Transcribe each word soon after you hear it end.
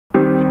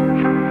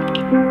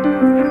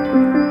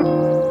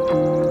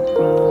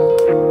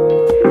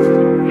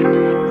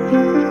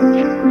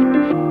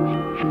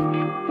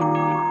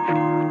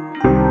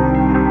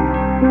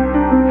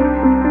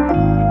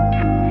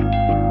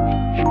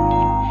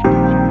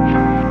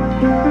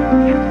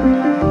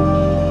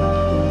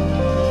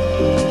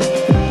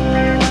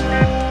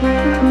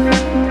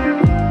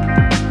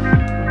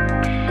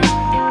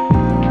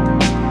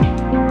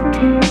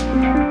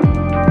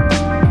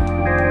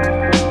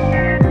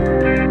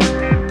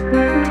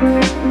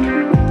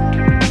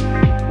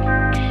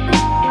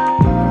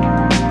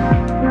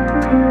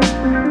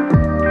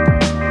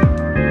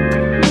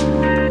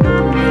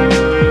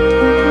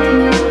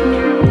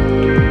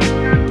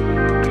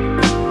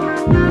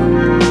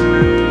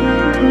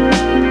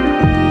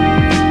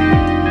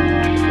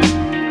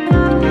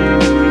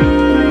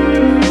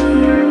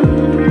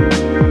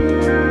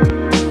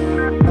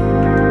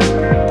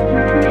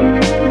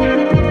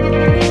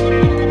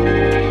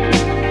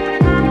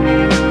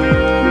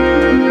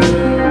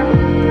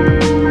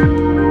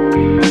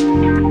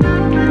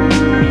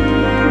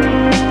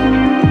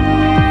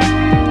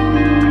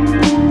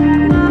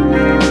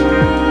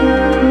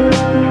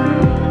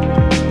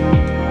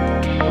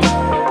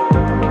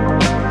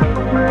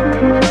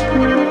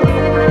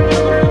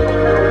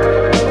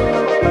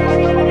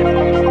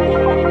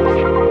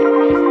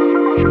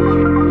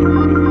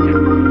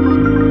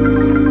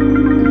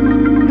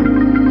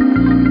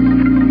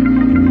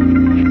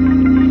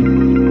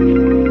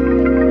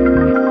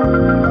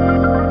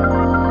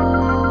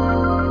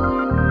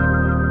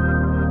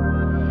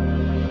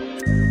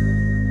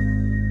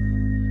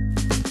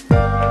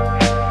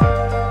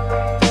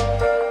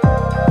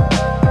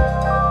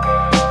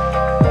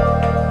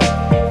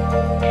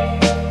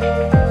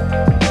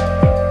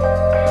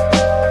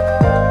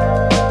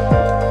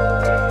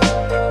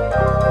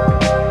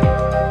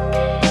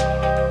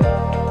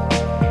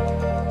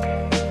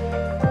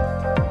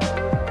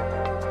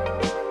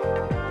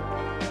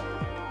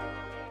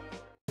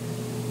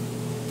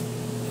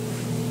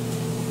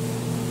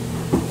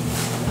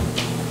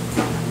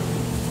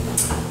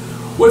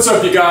What's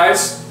up, you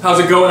guys? How's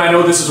it going? I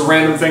know this is a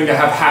random thing to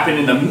have happen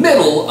in the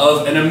middle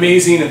of an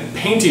amazing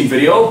painting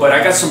video, but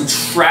I got some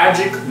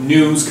tragic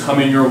news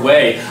coming your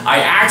way. I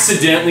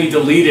accidentally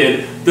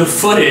deleted the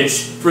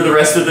footage for the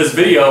rest of this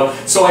video,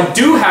 so I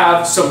do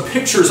have some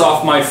pictures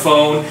off my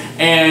phone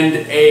and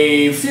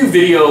a few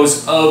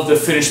videos of the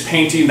finished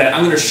painting that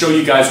I'm going to show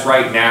you guys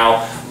right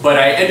now. But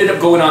I ended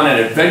up going on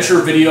an adventure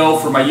video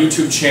for my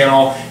YouTube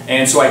channel,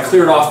 and so I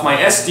cleared off my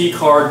SD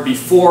card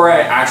before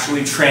I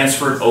actually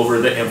transferred over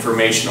the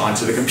information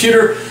onto the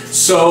computer.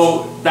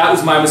 So that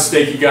was my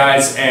mistake, you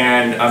guys,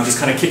 and I'm just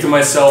kind of kicking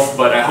myself,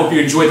 but I hope you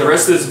enjoyed the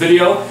rest of this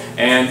video,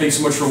 and thanks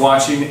so much for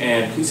watching,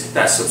 and please hit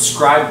that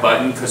subscribe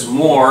button because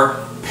more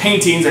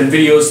paintings and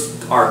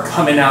videos are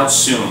coming out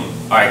soon.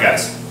 Alright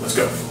guys, let's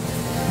go.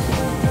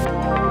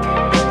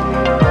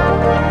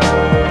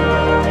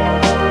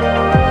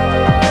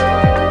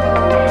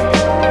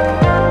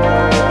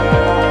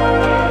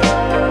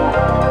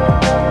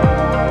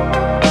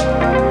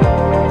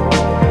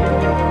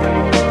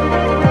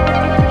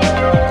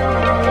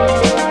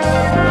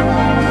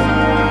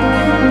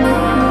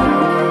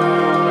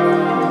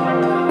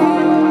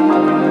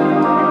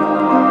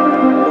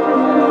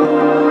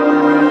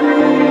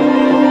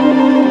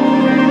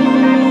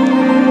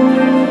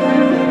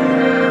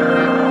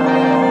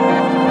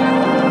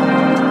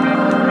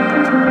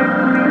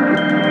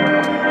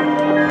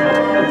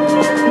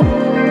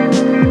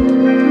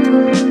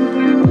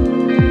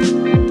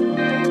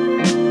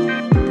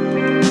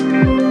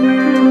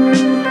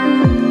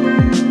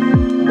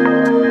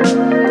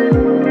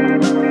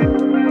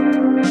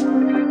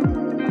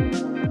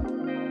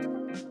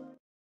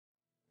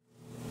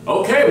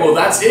 Okay, well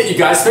that's it, you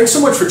guys. Thanks so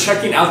much for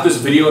checking out this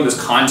video and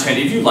this content.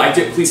 If you liked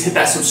it, please hit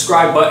that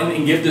subscribe button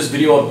and give this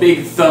video a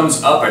big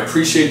thumbs up. I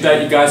appreciate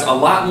that, you guys. A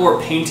lot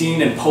more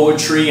painting and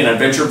poetry and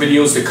adventure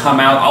videos to come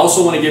out. I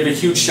also want to give a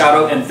huge shout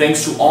out and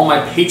thanks to all my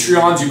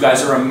Patreons. You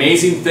guys are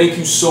amazing. Thank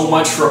you so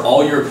much for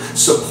all your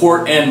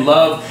support and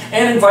love.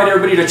 And invite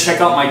everybody to check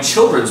out my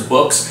children's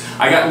books.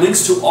 I got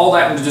links to all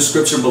that in the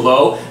description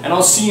below. And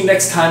I'll see you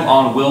next time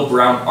on Will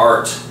Brown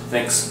Art.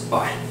 Thanks.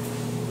 Bye.